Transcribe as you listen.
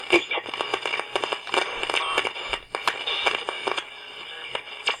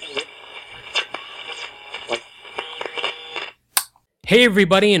Hey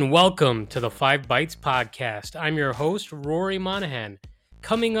everybody, and welcome to the 5 Bytes podcast. I'm your host, Rory Monahan.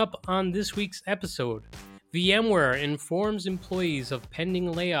 Coming up on this week's episode, VMware informs employees of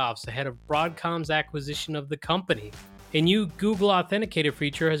pending layoffs ahead of Broadcom's acquisition of the company. A new Google Authenticator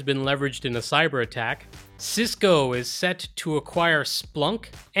feature has been leveraged in a cyber attack. Cisco is set to acquire Splunk,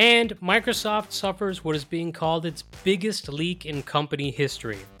 and Microsoft suffers what is being called its biggest leak in company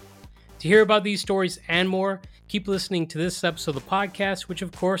history. To hear about these stories and more, keep listening to this episode of the podcast, which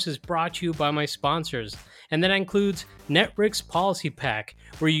of course is brought to you by my sponsors. And that includes Netrick's Policy Pack,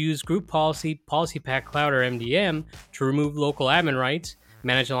 where you use Group Policy, Policy Pack Cloud or MDM to remove local admin rights,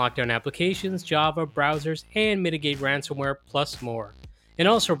 manage and lock down applications, Java, browsers, and mitigate ransomware, plus more. And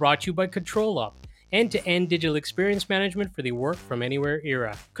also brought to you by ControlUp, end-to-end digital experience management for the work from anywhere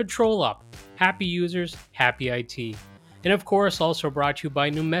era. ControlUp, happy users, happy IT. And of course also brought to you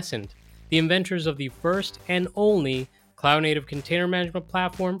by Numescent, the inventors of the first and only cloud-native container management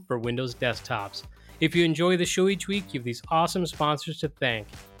platform for Windows desktops. If you enjoy the show each week, you have these awesome sponsors to thank.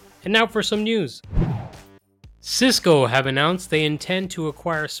 And now for some news. Cisco have announced they intend to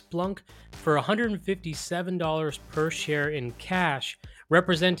acquire Splunk for $157 per share in cash,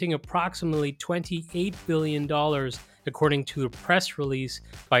 representing approximately $28 billion, according to a press release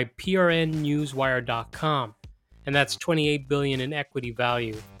by prnnewswire.com. And that's $28 billion in equity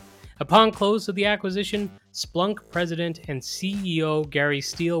value. Upon close of the acquisition, Splunk President and CEO Gary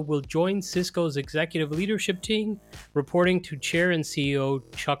Steele will join Cisco's executive leadership team, reporting to Chair and CEO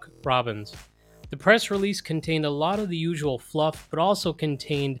Chuck Robbins. The press release contained a lot of the usual fluff, but also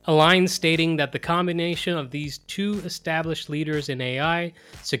contained a line stating that the combination of these two established leaders in AI,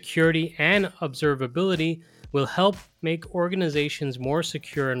 security, and observability will help make organizations more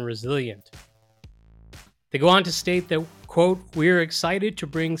secure and resilient. They go on to state that, quote, "We are excited to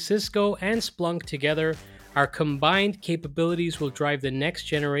bring Cisco and Splunk together. Our combined capabilities will drive the next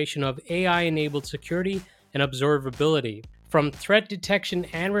generation of AI-enabled security and observability. From threat detection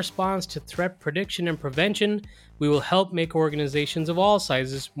and response to threat prediction and prevention, we will help make organizations of all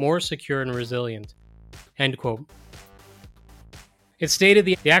sizes more secure and resilient." End quote. It stated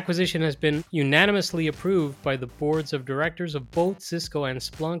the acquisition has been unanimously approved by the boards of directors of both Cisco and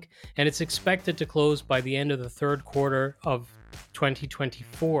Splunk, and it's expected to close by the end of the third quarter of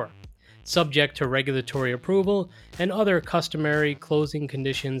 2024, subject to regulatory approval and other customary closing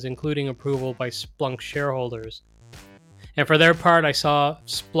conditions, including approval by Splunk shareholders. And for their part, I saw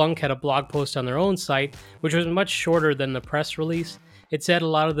Splunk had a blog post on their own site, which was much shorter than the press release. It said a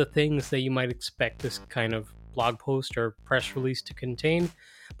lot of the things that you might expect this kind of blog post or press release to contain,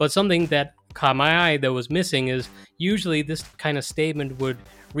 but something that caught my eye that was missing is usually this kind of statement would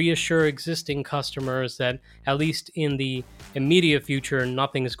reassure existing customers that at least in the immediate future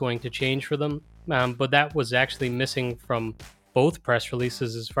nothing is going to change for them, but that was actually missing from both press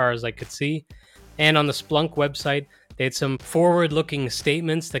releases as far as I could see. And on the Splunk website they had some forward-looking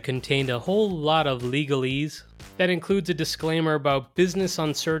statements that contained a whole lot of legalese. That includes a disclaimer about business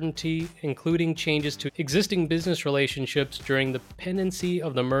uncertainty, including changes to existing business relationships during the pendency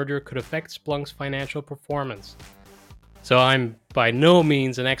of the merger could affect Splunk's financial performance. So I'm by no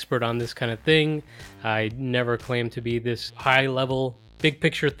means an expert on this kind of thing. I never claimed to be this high-level,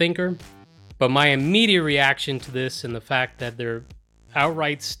 big-picture thinker. But my immediate reaction to this and the fact that they're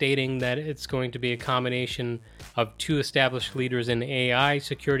outright stating that it's going to be a combination of two established leaders in AI,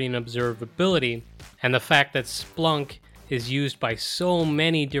 security, and observability, and the fact that Splunk is used by so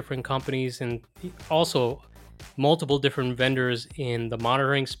many different companies and also multiple different vendors in the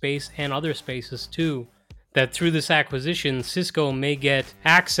monitoring space and other spaces too, that through this acquisition, Cisco may get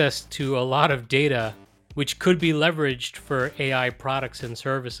access to a lot of data which could be leveraged for AI products and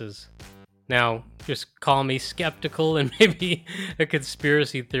services. Now, just call me skeptical and maybe a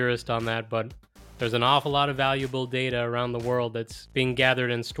conspiracy theorist on that, but there's an awful lot of valuable data around the world that's being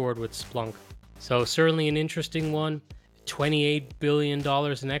gathered and stored with Splunk. So certainly an interesting one. $28 billion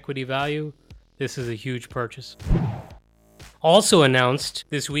in equity value. This is a huge purchase. Also announced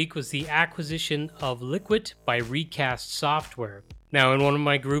this week was the acquisition of Liquid by Recast Software. Now, in one of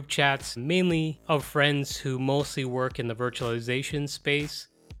my group chats, mainly of friends who mostly work in the virtualization space,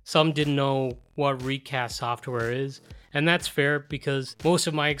 some didn't know what Recast Software is, and that's fair because most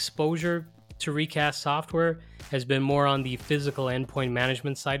of my exposure to Recast Software has been more on the physical endpoint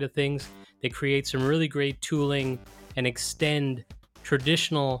management side of things. They create some really great tooling and extend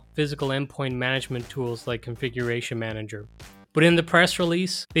traditional physical endpoint management tools like Configuration Manager. But in the press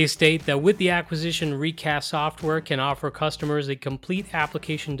release, they state that with the acquisition, Recast Software can offer customers a complete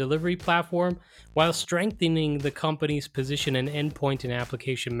application delivery platform while strengthening the company's position in endpoint and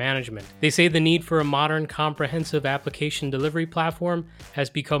application management. They say the need for a modern, comprehensive application delivery platform has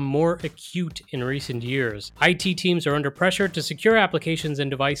become more acute in recent years. IT teams are under pressure to secure applications and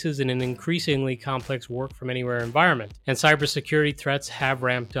devices in an increasingly complex work-from-anywhere environment, and cybersecurity threats have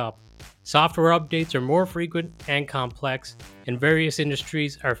ramped up. Software updates are more frequent and complex, and various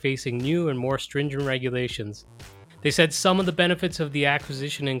industries are facing new and more stringent regulations. They said some of the benefits of the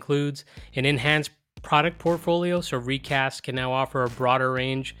acquisition includes an enhanced product portfolio, so Recast can now offer a broader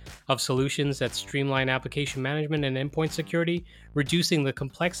range of solutions that streamline application management and endpoint security, reducing the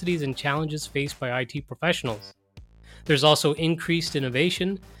complexities and challenges faced by IT professionals. There's also increased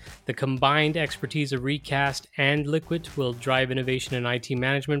innovation. The combined expertise of Recast and Liquid will drive innovation in IT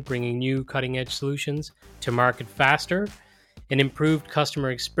management, bringing new cutting-edge solutions to market faster. An improved customer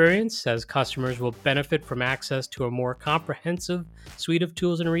experience, as customers will benefit from access to a more comprehensive suite of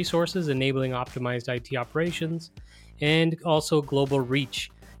tools and resources, enabling optimized IT operations, and also global reach.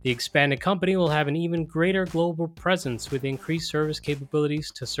 The expanded company will have an even greater global presence with increased service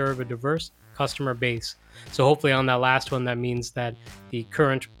capabilities to serve a diverse customer base. So hopefully on that last one, that means that the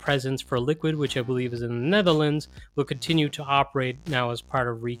current presence for Liquid, which I believe is in the Netherlands, will continue to operate now as part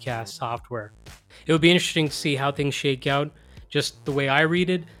of Recast Software. It will be interesting to see how things shake out. Just the way I read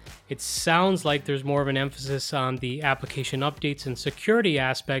it, it sounds like there's more of an emphasis on the application updates and security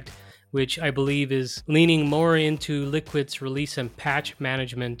aspect, which I believe is leaning more into Liquid's release and patch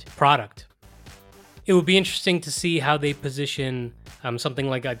management product. It will be interesting to see how they position something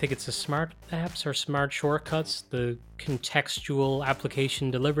like, I think it's the smart apps or smart shortcuts, the contextual application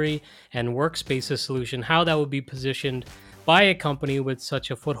delivery and workspaces solution, how that will be positioned by a company with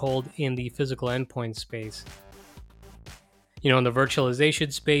such a foothold in the physical endpoint space. In the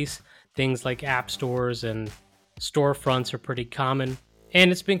virtualization space, things like app stores and storefronts are pretty common. And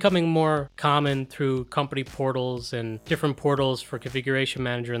it's becoming more common through company portals and different portals for Configuration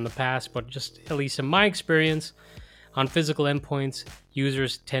Manager in the past, but just at least in my experience, on physical endpoints,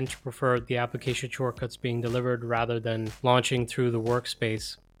 users tend to prefer the application shortcuts being delivered rather than launching through the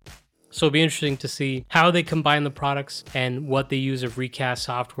workspace. So it'll be interesting to see how they combine the products and what they use of Recast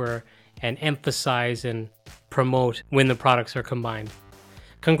Software and emphasize and promote when the products are combined.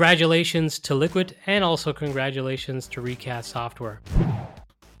 Congratulations to Liquid, and also congratulations to Recast Software.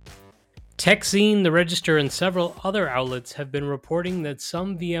 TechZine, The Register, and several other outlets have been reporting that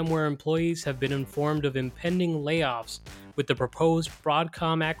some VMware employees have been informed of impending layoffs, with the proposed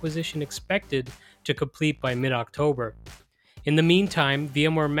Broadcom acquisition expected to complete by mid-October. In the meantime,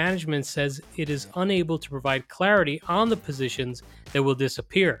 VMware management says it is unable to provide clarity on the positions that will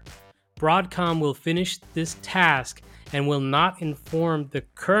disappear. Broadcom will finish this task and will not inform the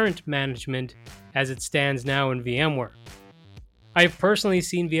current management as it stands now in VMware. I've personally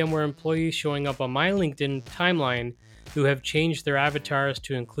seen VMware employees showing up on my LinkedIn timeline who have changed their avatars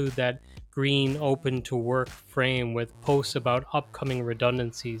to include that green open to work frame with posts about upcoming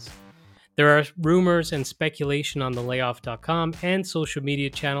redundancies. There are rumors and speculation on the layoff.com and social media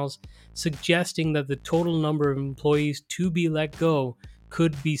channels suggesting that the total number of employees to be let go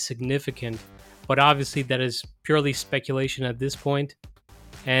could be significant, but obviously that is purely speculation at this point.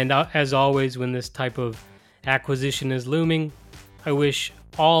 And as always, when this type of acquisition is looming, I wish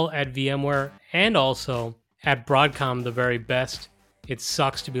all at VMware and also at Broadcom the very best. It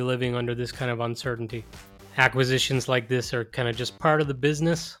sucks to be living under this kind of uncertainty. Acquisitions like this are kind of just part of the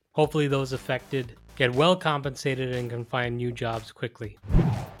business. Hopefully those affected get well compensated and can find new jobs quickly.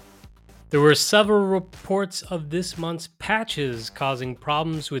 There were several reports of this month's patches causing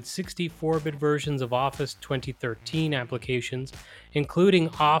problems with 64-bit versions of Office 2013 applications, including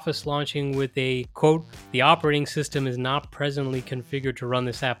Office launching with a, quote, "the operating system is not presently configured to run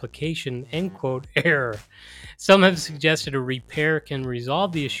this application," end quote, error. Some have suggested a repair can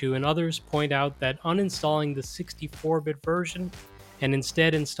resolve the issue, and others point out that uninstalling the 64-bit version and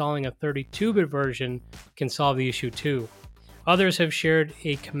instead installing a 32-bit version can solve the issue too. Others have shared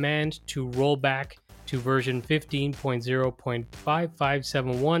a command to roll back to version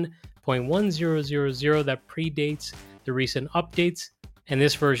 15.0.5571.1000 that predates the recent updates, and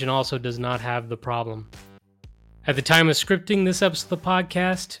this version also does not have the problem. At the time of scripting this episode of the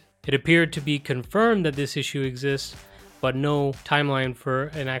podcast, it appeared to be confirmed that this issue exists, but no timeline for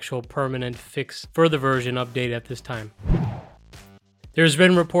an actual permanent fix for the version update at this time. There's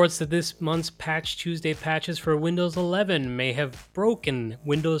been reports that this month's Patch Tuesday patches for Windows 11 may have broken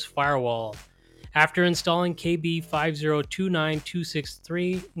Windows Firewall. After installing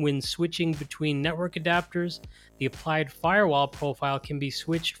KB5029263 when switching between network adapters, the applied firewall profile can be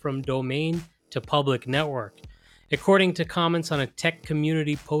switched from domain to public network. According to comments on a tech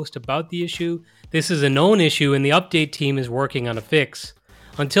community post about the issue, this is a known issue and the update team is working on a fix.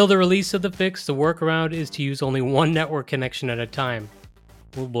 Until the release of the fix, the workaround is to use only one network connection at a time.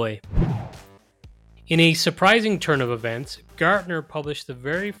 Oh boy. In a surprising turn of events, Gartner published the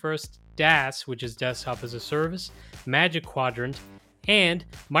very first DaaS, which is Desktop as a Service, Magic Quadrant, and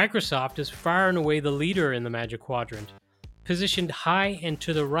Microsoft is far and away the leader in the Magic Quadrant. Positioned high and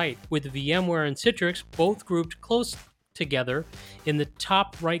to the right, with VMware and Citrix both grouped close together in the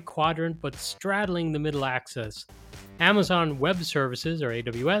top right quadrant but straddling the middle axis. Amazon Web Services, or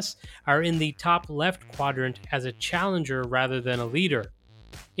AWS, are in the top left quadrant as a challenger rather than a leader.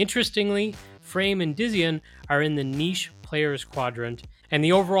 Interestingly, Frame and Dizzion are in the niche players quadrant, and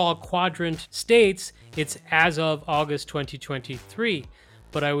the overall quadrant states it's as of August 2023,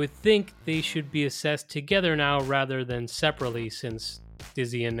 but I would think they should be assessed together now rather than separately since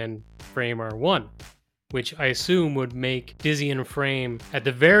Dizzion and Frame are one, which I assume would make Dizzion and Frame, at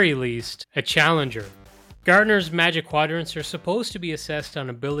the very least, a challenger. Gartner's Magic Quadrants are supposed to be assessed on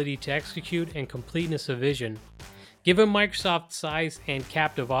ability to execute and completeness of vision. Given Microsoft's size and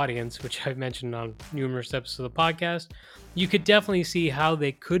captive audience, which I've mentioned on numerous episodes of the podcast, you could definitely see how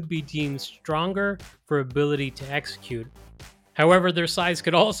they could be deemed stronger for ability to execute. However, their size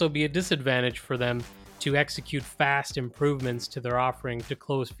could also be a disadvantage for them to execute fast improvements to their offering to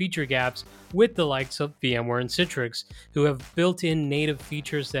close feature gaps with the likes of VMware and Citrix, who have built-in native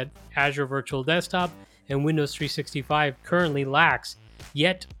features that Azure Virtual Desktop and Windows 365 currently lacks,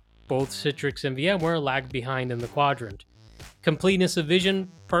 yet both Citrix and VMware lag behind in the quadrant. Completeness of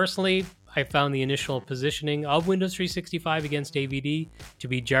vision, personally, I found the initial positioning of Windows 365 against AVD to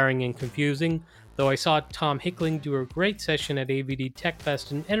be jarring and confusing, though I saw Tom Hickling do a great session at AVD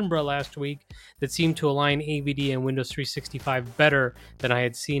TechFest in Edinburgh last week that seemed to align AVD and Windows 365 better than I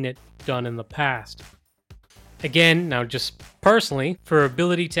had seen it done in the past. Again, now just personally, for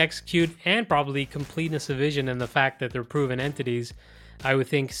ability to execute and probably completeness of vision and the fact that they're proven entities, I would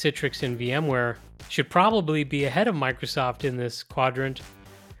think Citrix and VMware should probably be ahead of Microsoft in this quadrant,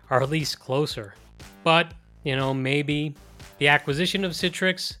 or at least closer. But, maybe the acquisition of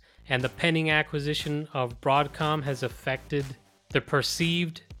Citrix and the pending acquisition of Broadcom has affected the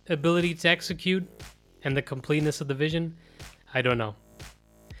perceived ability to execute and the completeness of the vision. I don't know.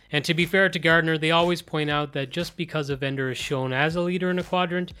 And to be fair to Gartner, they always point out that just because a vendor is shown as a leader in a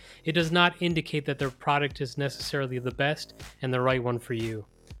quadrant, it does not indicate that their product is necessarily the best and the right one for you.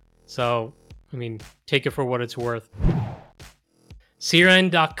 So, take it for what it's worth.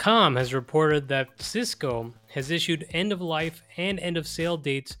 CRN.com has reported that Cisco has issued end-of-life and end-of-sale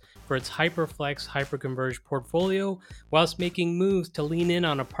dates for its HyperFlex Hyperconverged portfolio, whilst making moves to lean in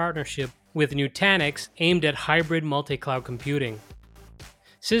on a partnership with Nutanix aimed at hybrid multi-cloud computing.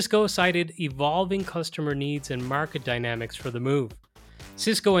 Cisco cited evolving customer needs and market dynamics for the move.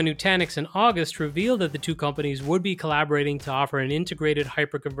 Cisco and Nutanix in August revealed that the two companies would be collaborating to offer an integrated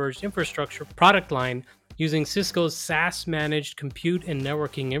hyperconverged infrastructure product line using Cisco's SaaS-managed compute and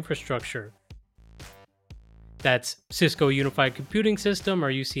networking infrastructure. That's Cisco Unified Computing System,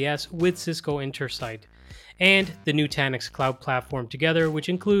 or UCS, with Cisco Intersight, and the Nutanix Cloud Platform together, which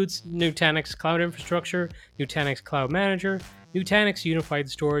includes Nutanix Cloud Infrastructure, Nutanix Cloud Manager, Nutanix Unified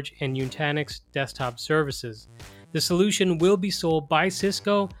Storage, and Nutanix Desktop Services. The solution will be sold by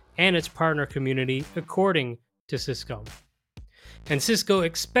Cisco and its partner community, according to Cisco. And Cisco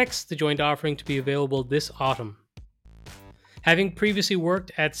expects the joint offering to be available this autumn. Having previously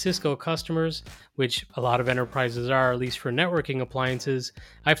worked at Cisco customers, which a lot of enterprises are, at least for networking appliances,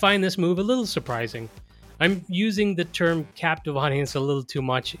 I find this move a little surprising. I'm using the term captive audience a little too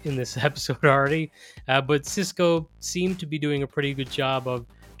much in this episode already, but Cisco seemed to be doing a pretty good job of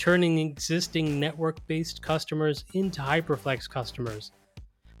turning existing network-based customers into HyperFlex customers.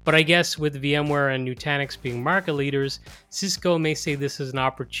 But I guess with VMware and Nutanix being market leaders, Cisco may say this is an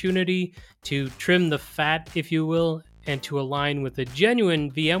opportunity to trim the fat, if you will, and to align with a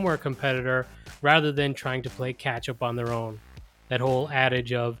genuine VMware competitor rather than trying to play catch-up on their own. That whole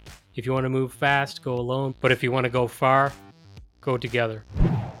adage of, if you want to move fast, go alone, but if you want to go far, go together.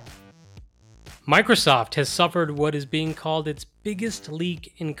 Microsoft has suffered what is being called its biggest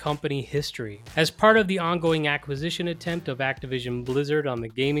leak in company history. As part of the ongoing acquisition attempt of Activision Blizzard on the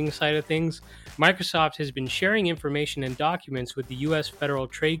gaming side of things, Microsoft has been sharing information and documents with the U.S. Federal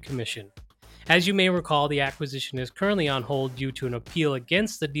Trade Commission. As you may recall, the acquisition is currently on hold due to an appeal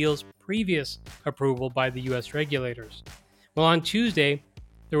against the deal's previous approval by the U.S. regulators. Well, on Tuesday,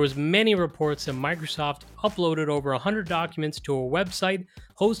 there was many reports that Microsoft uploaded over 100 documents to a website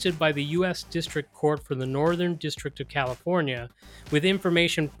hosted by the U.S. District Court for the Northern District of California, with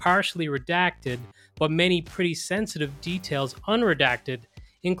information partially redacted, but many pretty sensitive details unredacted,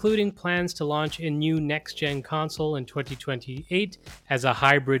 including plans to launch a new next-gen console in 2028 as a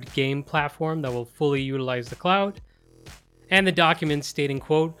hybrid game platform that will fully utilize the cloud. And the document stating,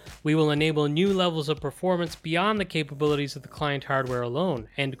 quote, "We will enable new levels of performance beyond the capabilities of the client hardware alone,"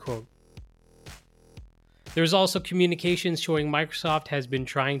 end quote. There's also communications showing Microsoft has been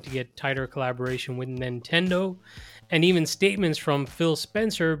trying to get tighter collaboration with Nintendo, and even statements from Phil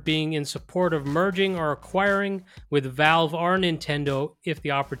Spencer being in support of merging or acquiring with Valve or Nintendo if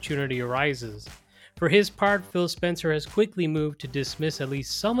the opportunity arises. For his part, Phil Spencer has quickly moved to dismiss at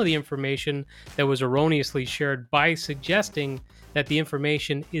least some of the information that was erroneously shared by suggesting that the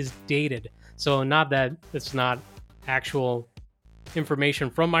information is dated. So not that it's not actual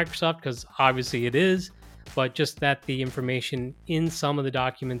information from Microsoft, because obviously it is, but just that the information in some of the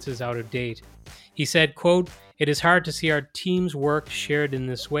documents is out of date. He said, quote, "It is hard to see our team's work shared in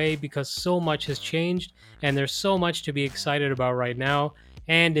this way because so much has changed and there's so much to be excited about right now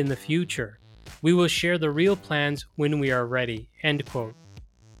and in the future. We will share the real plans when we are ready," end quote.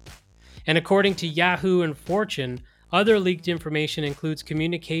 And according to Yahoo and Fortune, other leaked information includes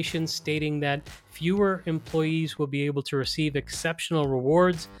communications stating that fewer employees will be able to receive exceptional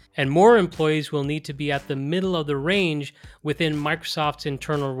rewards, and more employees will need to be at the middle of the range within Microsoft's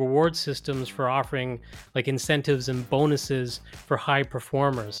internal reward systems for offering like incentives and bonuses for high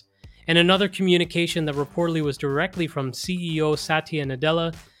performers. And another communication that reportedly was directly from CEO Satya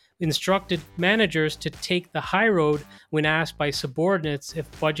Nadella instructed managers to take the high road when asked by subordinates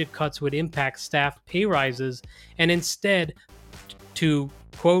if budget cuts would impact staff pay rises, and instead to,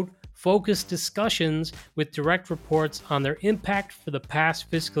 quote, "focus discussions with direct reports on their impact for the past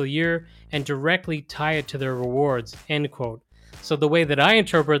fiscal year and directly tie it to their rewards," end quote. So the way that I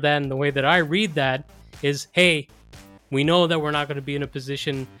interpret that and the way that I read that is, hey, we know that we're not going to be in a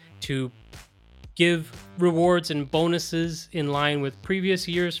position to give rewards and bonuses in line with previous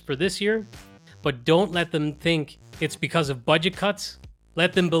years for this year, but don't let them think it's because of budget cuts.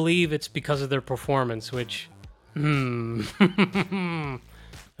 Let them believe it's because of their performance, which, I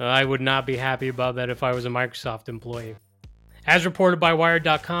would not be happy about that if I was a Microsoft employee. As reported by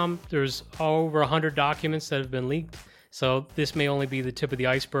Wired.com, there's over 100 documents that have been leaked, so this may only be the tip of the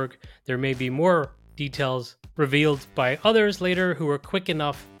iceberg. There may be more details revealed by others later who were quick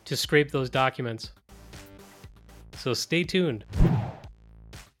enough to scrape those documents. So stay tuned.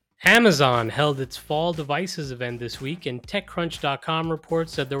 Amazon held its fall devices event this week, and TechCrunch.com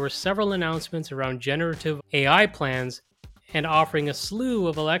reports that there were several announcements around generative AI plans and offering a slew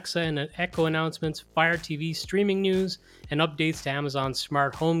of Alexa and Echo announcements, Fire TV streaming news, and updates to Amazon's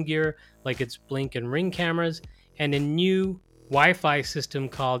smart home gear like its Blink and Ring cameras, and a new Wi-Fi system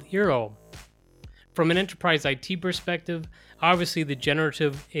called Eero. From an enterprise IT perspective, obviously the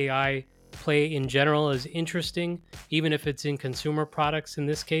generative AI play in general is interesting, even if it's in consumer products in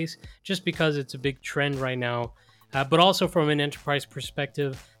this case, just because it's a big trend right now. But also from an enterprise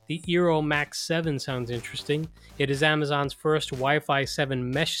perspective, the Eero Max 7 sounds interesting. It is Amazon's first Wi-Fi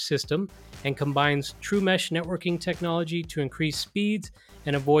 7 mesh system and combines true mesh networking technology to increase speeds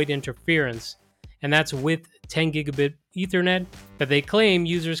and avoid interference. And that's with 10 gigabit Ethernet, but they claim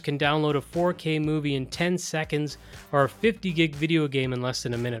users can download a 4K movie in 10 seconds or a 50 gig video game in less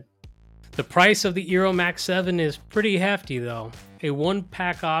than a minute. The price of the Eero Max 7 is pretty hefty though. A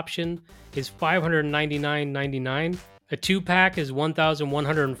 1-pack option is $599.99, a 2-pack is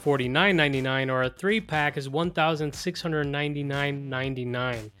 $1,149.99, or a 3-pack is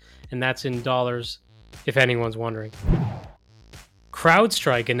 $1,699.99, and that's in dollars, if anyone's wondering.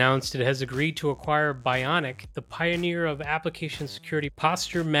 CrowdStrike announced it has agreed to acquire Bionic, the pioneer of application security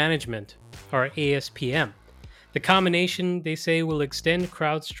posture management, or ASPM. The combination, they say, will extend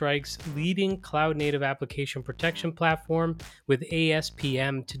CrowdStrike's leading cloud-native application protection platform with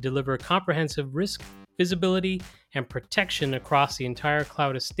ASPM to deliver comprehensive risk visibility and protection across the entire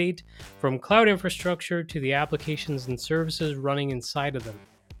cloud estate, from cloud infrastructure to the applications and services running inside of them.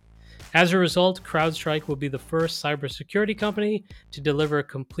 As a result, CrowdStrike will be the first cybersecurity company to deliver a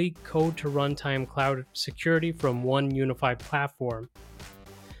complete code-to-runtime cloud security from one unified platform.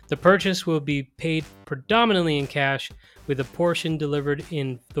 The purchase will be paid predominantly in cash, with a portion delivered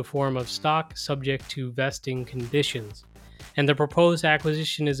in the form of stock subject to vesting conditions. And the proposed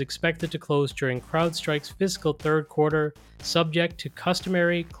acquisition is expected to close during CrowdStrike's fiscal third quarter, subject to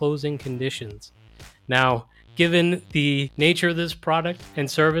customary closing conditions. Now, given the nature of this product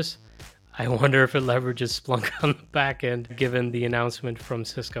and service, I wonder if it leverages Splunk on the back end, given the announcement from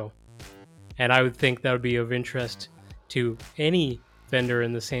Cisco. And I would think that would be of interest to any vendor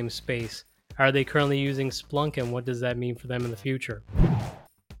in the same space. Are they currently using Splunk, and what does that mean for them in the future?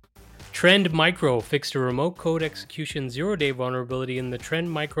 Trend Micro fixed a remote code execution zero-day vulnerability in the Trend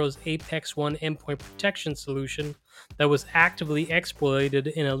Micro's Apex One endpoint protection solution that was actively exploited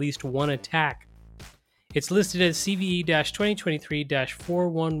in at least one attack. It's listed as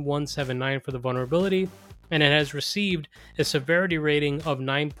CVE-2023-41179 for the vulnerability, and it has received a severity rating of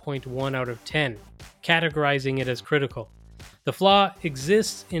 9.1 out of 10, categorizing it as critical. The flaw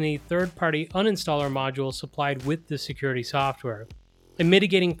exists in a third-party uninstaller module supplied with the security software. A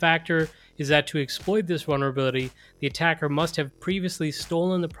mitigating factor is that to exploit this vulnerability, the attacker must have previously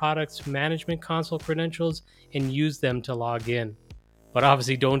stolen the product's management console credentials and used them to log in. But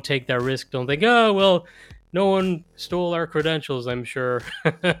obviously, don't take that risk. Don't think, oh, well, no one stole our credentials, I'm sure.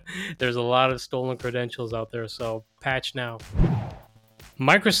 There's a lot of stolen credentials out there, so patch now.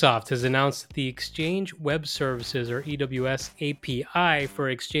 Microsoft has announced that the Exchange Web Services, or EWS API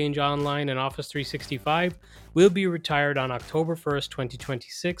for Exchange Online and Office 365 will be retired on October 1st,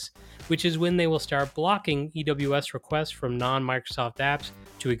 2026, which is when they will start blocking EWS requests from non-Microsoft apps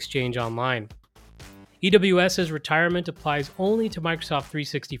to Exchange Online. EWS's retirement applies only to Microsoft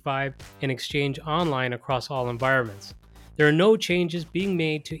 365 and Exchange Online across all environments. There are no changes being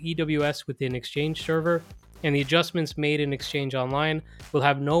made to EWS within Exchange Server, and the adjustments made in Exchange Online will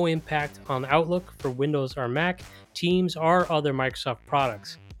have no impact on Outlook for Windows or Mac, Teams, or other Microsoft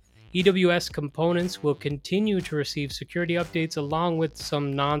products. EWS components will continue to receive security updates along with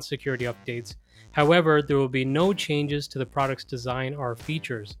some non-security updates. However, there will be no changes to the product's design or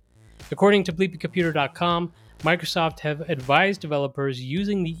features. According to bleepycomputer.com, Microsoft have advised developers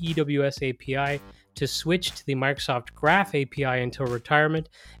using the EWS API to switch to the Microsoft Graph API until retirement,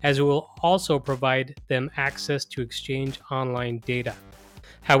 as it will also provide them access to Exchange Online data.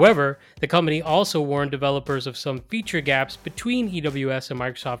 However, the company also warned developers of some feature gaps between EWS and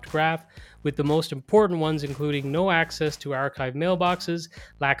Microsoft Graph, with the most important ones including no access to archive mailboxes,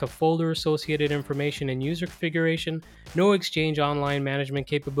 lack of folder-associated information and user configuration, no Exchange Online management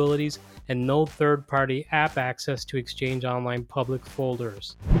capabilities, and no third-party app access to Exchange Online public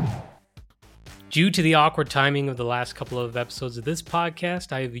folders. Due to the awkward timing of the last couple of episodes of this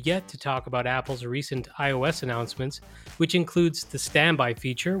podcast, I have yet to talk about Apple's recent iOS announcements, which includes the standby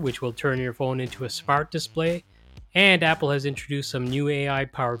feature, which will turn your phone into a smart display, and Apple has introduced some new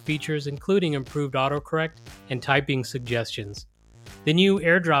AI-powered features, including improved autocorrect and typing suggestions. The new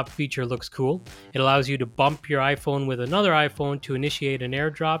AirDrop feature looks cool. It allows you to bump your iPhone with another iPhone to initiate an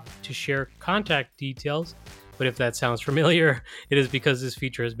AirDrop to share contact details. But if that sounds familiar, it is because this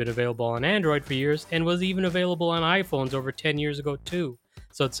feature has been available on Android for years and was even available on iPhones over 10 years ago too.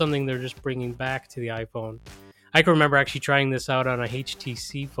 So it's something they're just bringing back to the iPhone. I can remember actually trying this out on a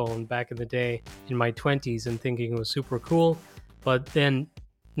HTC phone back in the day in my 20s and thinking it was super cool, but then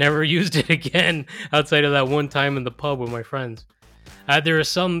never used it again outside of that one time in the pub with my friends. There are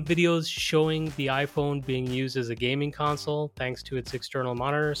some videos showing the iPhone being used as a gaming console thanks to its external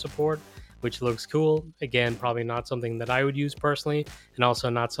monitor support, which looks cool. Again, probably not something that I would use personally, and also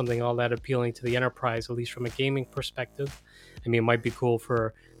not something all that appealing to the enterprise, at least from a gaming perspective. I mean, it might be cool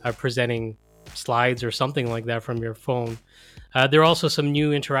for presenting slides or something like that from your phone. There are also some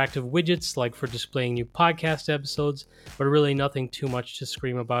new interactive widgets, like for displaying new podcast episodes, but really nothing too much to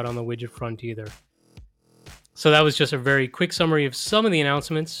scream about on the widget front either. So that was just a very quick summary of some of the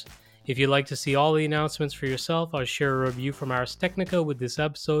announcements. If you'd like to see all the announcements for yourself, I'll share a review from Ars Technica with this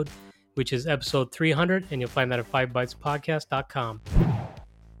episode, which is episode 300, and you'll find that at 5bytespodcast.com.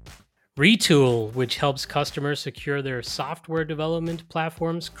 Retool, which helps customers secure their software development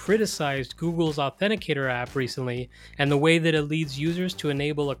platforms, criticized Google's Authenticator app recently and the way that it leads users to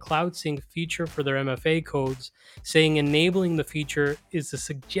enable a cloud sync feature for their MFA codes, saying enabling the feature is a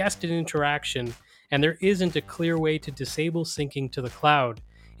suggested interaction and there isn't a clear way to disable syncing to the cloud.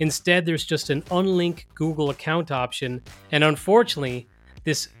 Instead, there's just an unlink Google account option, and unfortunately,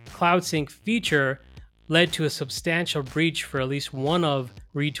 this cloud sync feature led to a substantial breach for at least one of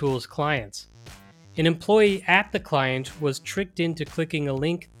Retool's clients. An employee at the client was tricked into clicking a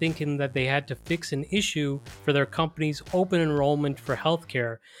link thinking that they had to fix an issue for their company's open enrollment for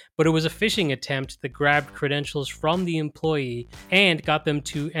healthcare, but it was a phishing attempt that grabbed credentials from the employee and got them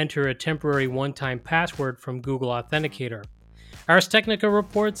to enter a temporary one-time password from Google Authenticator. Ars Technica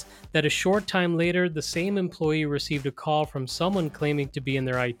reports that a short time later, the same employee received a call from someone claiming to be in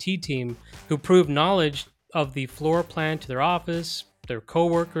their IT team who proved knowledge of the floor plan to their office, their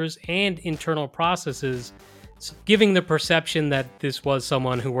coworkers, and internal processes, giving the perception that this was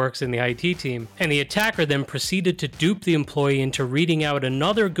someone who works in the IT team. And the attacker then proceeded to dupe the employee into reading out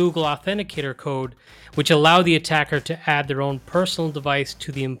another Google Authenticator code, which allowed the attacker to add their own personal device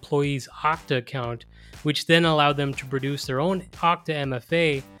to the employee's Okta account, which then allowed them to produce their own Okta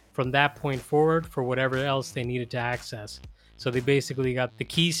MFA from that point forward for whatever else they needed to access. So they basically got the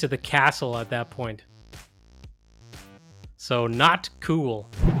keys to the castle at that point. So not cool.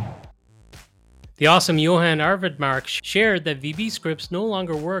 The awesome Johan Arvidmark shared that VB scripts no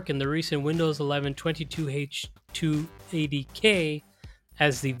longer work in the recent Windows 11 22H280K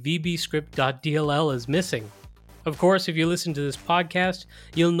as the VBScript.dll is missing. Of course, if you listen to this podcast,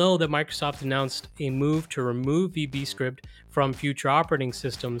 you'll know that Microsoft announced a move to remove VBScript from future operating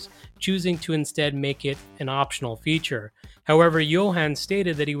systems, choosing to instead make it an optional feature. However, Johan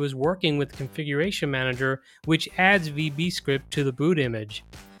stated that he was working with Configuration Manager, which adds VBScript to the boot image.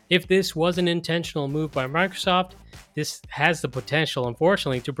 If this was an intentional move by Microsoft, this has the potential,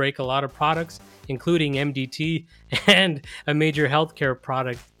 unfortunately, to break a lot of products, including MDT and a major healthcare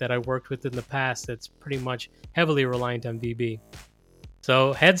product that I worked with in the past that's pretty much heavily reliant on VB.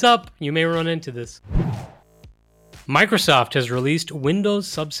 So heads up, you may run into this. Microsoft has released Windows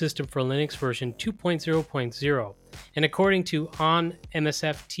Subsystem for Linux version 2.0.0, and according to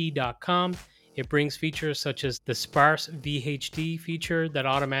onmsft.com, it brings features such as the sparse VHD feature that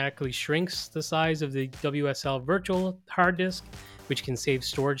automatically shrinks the size of the WSL virtual hard disk, which can save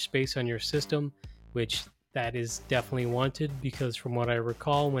storage space on your system, which that is definitely wanted because from what I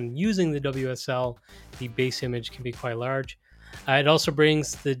recall, when using the WSL, the base image can be quite large. It also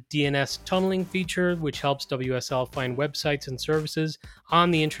brings the DNS tunneling feature, which helps WSL find websites and services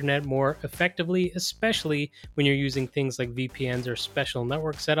on the internet more effectively, especially when you're using things like VPNs or special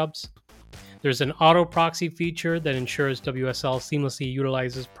network setups. There's an auto proxy feature that ensures WSL seamlessly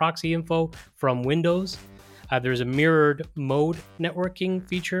utilizes proxy info from Windows. There's a mirrored mode networking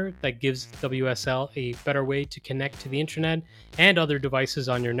feature that gives WSL a better way to connect to the internet and other devices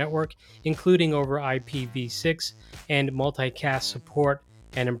on your network, including over IPv6 and multicast support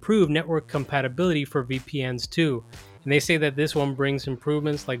and improved network compatibility for VPNs too. And they say that this one brings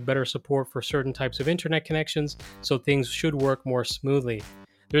improvements like better support for certain types of internet connections, so things should work more smoothly.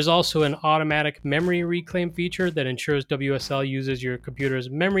 There's also an automatic memory reclaim feature that ensures WSL uses your computer's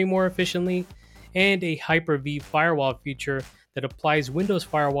memory more efficiently, and a Hyper-V firewall feature that applies Windows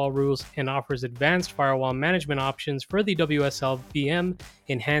firewall rules and offers advanced firewall management options for the WSL VM,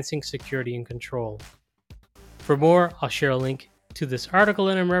 enhancing security and control. For more, I'll share a link to this article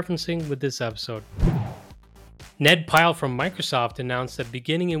that I'm referencing with this episode. Ned Pyle from Microsoft announced that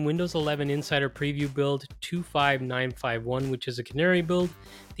beginning in Windows 11 Insider Preview build 25951, which is a canary build,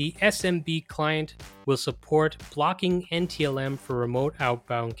 the SMB client will support blocking NTLM for remote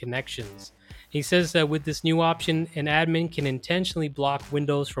outbound connections. He says that with this new option, an admin can intentionally block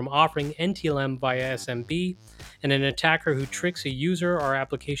Windows from offering NTLM via SMB, and an attacker who tricks a user or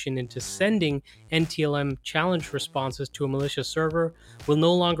application into sending NTLM challenge responses to a malicious server will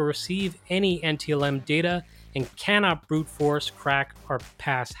no longer receive any NTLM data and cannot brute force, crack, or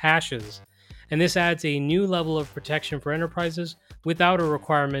pass hashes. And this adds a new level of protection for enterprises without a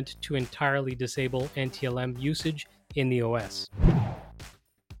requirement to entirely disable NTLM usage in the OS.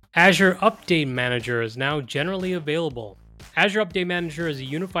 Azure Update Manager is now generally available. Azure Update Manager is a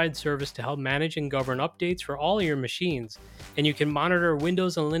unified service to help manage and govern updates for all your machines, and you can monitor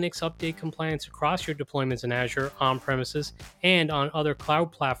Windows and Linux update compliance across your deployments in Azure on-premises and on other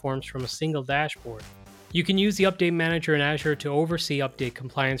cloud platforms from a single dashboard. You can use the Update Manager in Azure to oversee update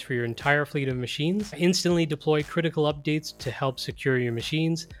compliance for your entire fleet of machines, instantly deploy critical updates to help secure your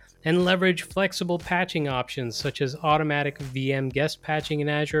machines, and leverage flexible patching options such as automatic VM guest patching in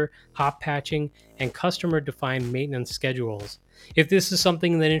Azure, hot patching, and customer-defined maintenance schedules. If this is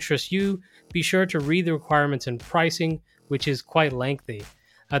something that interests you, be sure to read the requirements and pricing, which is quite lengthy.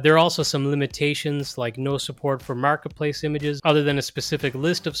 There are also some limitations like no support for marketplace images other than a specific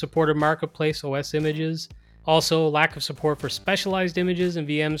list of supported marketplace OS images. Also, lack of support for specialized images and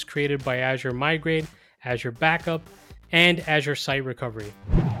VMs created by Azure Migrate, Azure Backup, and Azure Site Recovery.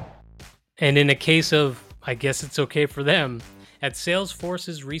 And in a case of, I guess it's okay for them, at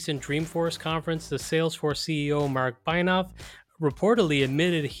Salesforce's recent Dreamforce conference, the Salesforce CEO Mark Beinoff reportedly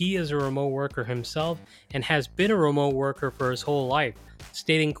admitted he is a remote worker himself and has been a remote worker for his whole life,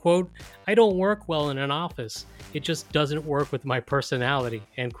 stating, quote, "I don't work well in an office. It just doesn't work with my personality,"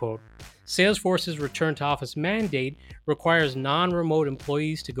 end quote. Salesforce's return to office mandate requires non-remote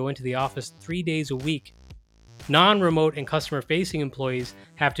employees to go into the office 3 days a week. Non-remote and customer-facing employees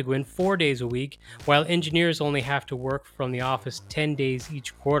have to go in 4 days a week, while engineers only have to work from the office 10 days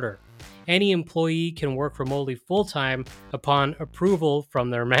each quarter. any employee can work remotely full-time upon approval from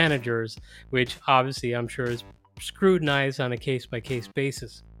their managers, which obviously I'm sure is scrutinized on a case-by-case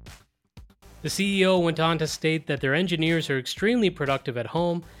basis. The CEO went on to state that their engineers are extremely productive at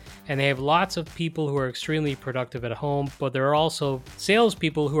home, and they have lots of people who are extremely productive at home, but there are also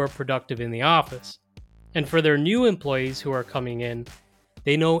salespeople who are productive in the office. And for their new employees who are coming in,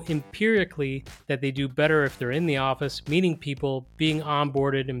 they know empirically that they do better if they're in the office, meeting people, being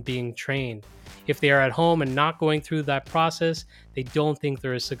onboarded, and being trained. If they are at home and not going through that process, they don't think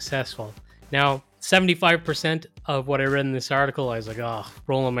they're as successful. Now, 75% of what I read in this article, I was like, oh,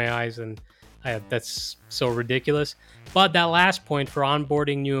 rolling my eyes, and that's so ridiculous. But that last point for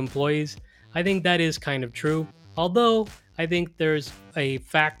onboarding new employees, I think that is kind of true. Although, I think there's a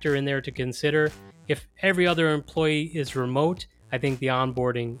factor in there to consider. If every other employee is remote, I think the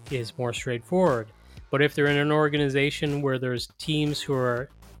onboarding is more straightforward. But if they're in an organization where there's teams who are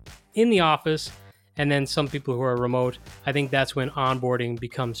in the office and then some people who are remote, I think that's when onboarding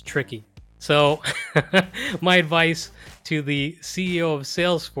becomes tricky. So my advice to the CEO of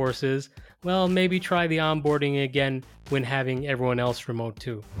Salesforce is, well, maybe try the onboarding again when having everyone else remote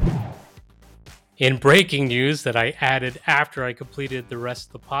too. In breaking news that I added after I completed the rest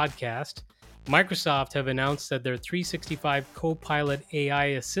of the podcast, Microsoft have announced that their 365 Copilot AI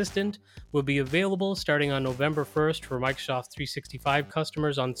assistant will be available starting on November 1st for Microsoft 365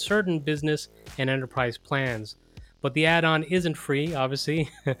 customers on certain business and enterprise plans. But the add-on isn't free, obviously,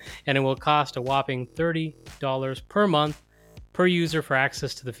 and it will cost a whopping $30 per month per user for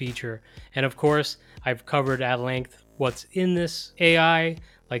access to the feature. And of course, I've covered at length what's in this AI,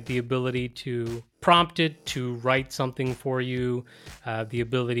 like the ability to prompt it to write something for you, the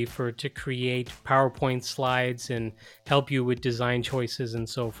ability for it to create PowerPoint slides and help you with design choices and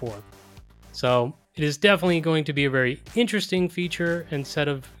so forth. So it is definitely going to be a very interesting feature and set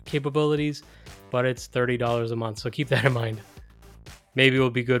of capabilities, but it's $30 a month, so keep that in mind. Maybe it will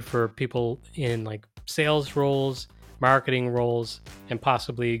be good for people in like sales roles, marketing roles, and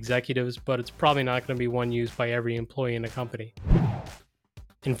possibly executives, but it's probably not going to be one used by every employee in a company.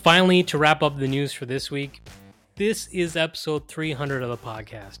 And finally, to wrap up the news for this week, this is episode 300 of the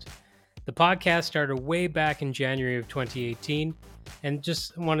podcast. The podcast started way back in January of 2018, and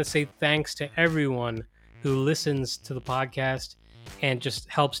just want to say thanks to everyone who listens to the podcast and just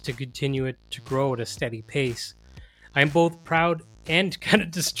helps to continue it to grow at a steady pace. I'm both proud and kind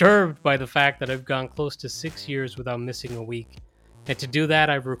of disturbed by the fact that I've gone close to 6 years without missing a week. And to do that,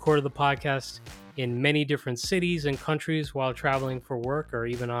 I've recorded the podcast in many different cities and countries while traveling for work or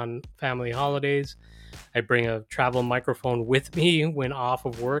even on family holidays. I bring a travel microphone with me when off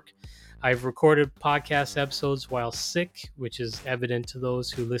of work. I've recorded podcast episodes while sick, which is evident to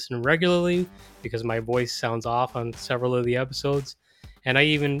those who listen regularly because my voice sounds off on several of the episodes. And I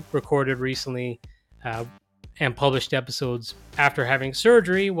even recorded recently and published episodes after having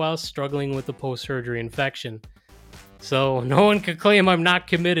surgery while struggling with the post-surgery infection. So no one could claim I'm not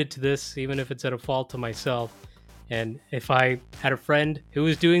committed to this, even if it's at a fault to myself. And if I had a friend who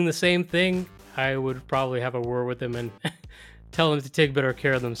was doing the same thing, I would probably have a word with them and tell them to take better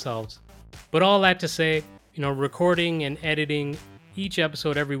care of themselves. But all that to say, recording and editing each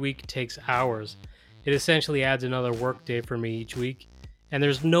episode every week takes hours. It essentially adds another work day for me each week. And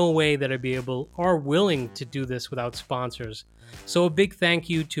there's no way that I'd be able or willing to do this without sponsors. So a big thank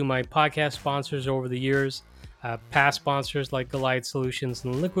you to my podcast sponsors over the years, past sponsors like Goliath Solutions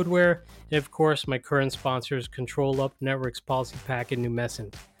and Liquidware, and of course my current sponsors, ControlUp, Networks Policy Pack, and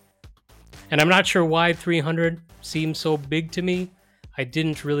Numescent. And I'm not sure why 300 seems so big to me. I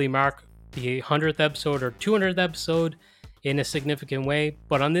didn't really mark the 100th episode or 200th episode in a significant way,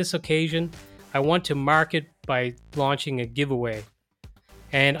 but on this occasion, I want to mark it by launching a giveaway.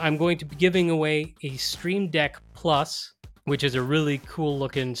 And I'm going to be giving away a Stream Deck Plus, which is a really cool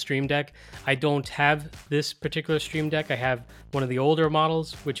looking Stream Deck. I don't have this particular Stream Deck. I have one of the older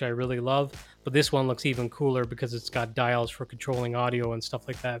models, which I really love, but this one looks even cooler because it's got dials for controlling audio and stuff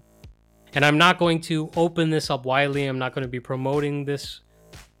like that. And I'm not going to open this up widely. I'm not going to be promoting this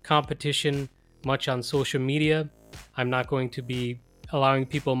competition much on social media. I'm not going to be allowing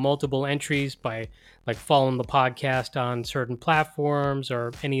people multiple entries by like following the podcast on certain platforms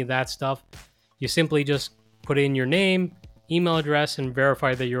or any of that stuff. You simply just put in your name, email address, and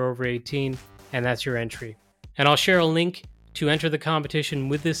verify that you're over 18, and that's your entry. And I'll share a link to enter the competition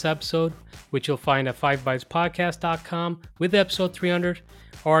with this episode, which you'll find at 5bytespodcast.com with episode 300,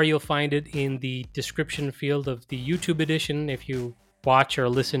 or you'll find it in the description field of the YouTube edition if you watch or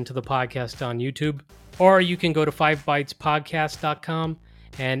listen to the podcast on YouTube. Or you can go to 5bytespodcast.com,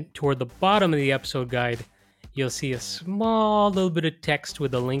 and toward the bottom of the episode guide, you'll see a small little bit of text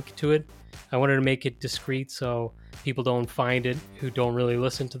with a link to it. I wanted to make it discreet so people don't find it who don't really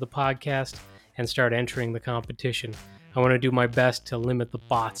listen to the podcast and start entering the competition. I want to do my best to limit the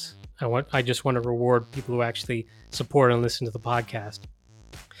bots. I just want to reward people who actually support and listen to the podcast.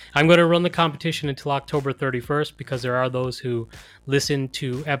 I'm going to run the competition until October 31st because there are those who listen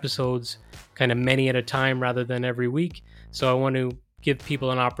to episodes kind of many at a time rather than every week. So I want to give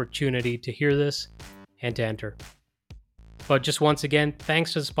people an opportunity to hear this and to enter. But just once again,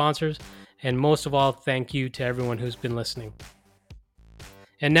 thanks to the sponsors, and most of all, thank you to everyone who's been listening.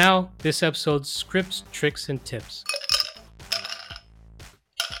 And now, this episode's scripts, tricks, and tips.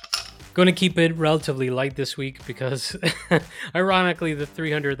 Going to keep it relatively light this week because, ironically, the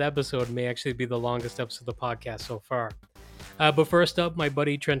 300th episode may actually be the longest episode of the podcast so far. But first up, my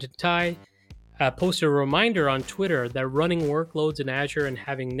buddy Trenton Tai posted a reminder on Twitter that running workloads in Azure and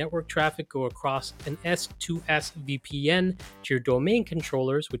having network traffic go across an S2S VPN to your domain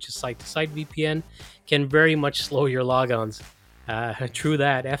controllers, which is site-to-site VPN, can very much slow your logons. True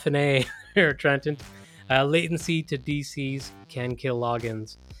that, FNA here, Trenton. Latency to DCs can kill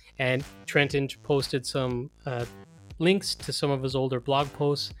logins. And Trenton posted some links to some of his older blog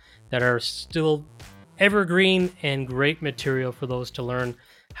posts that are still evergreen and great material for those to learn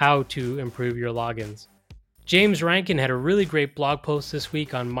how to improve your logins. James Rankin had a really great blog post this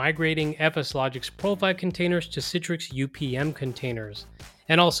week on migrating FSLogic's profile containers to Citrix UPM containers,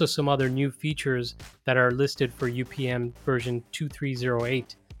 and also some other new features that are listed for UPM version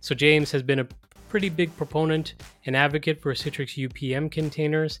 2308. So James has been a pretty big proponent and advocate for Citrix UPM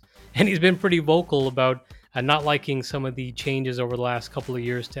containers, and he's been pretty vocal about not liking some of the changes over the last couple of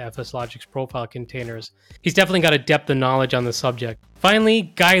years to FSLogic's profile containers. He's definitely got a depth of knowledge on the subject.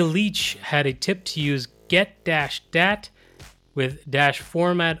 Finally, Guy Leach had a tip to use get-dat with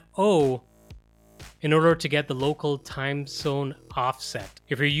 -format O in order to get the local time zone offset.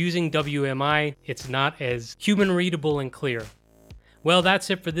 If you're using WMI, it's not as human readable and clear. Well, that's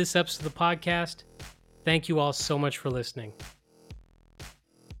it for this episode of the podcast. Thank you all so much for listening.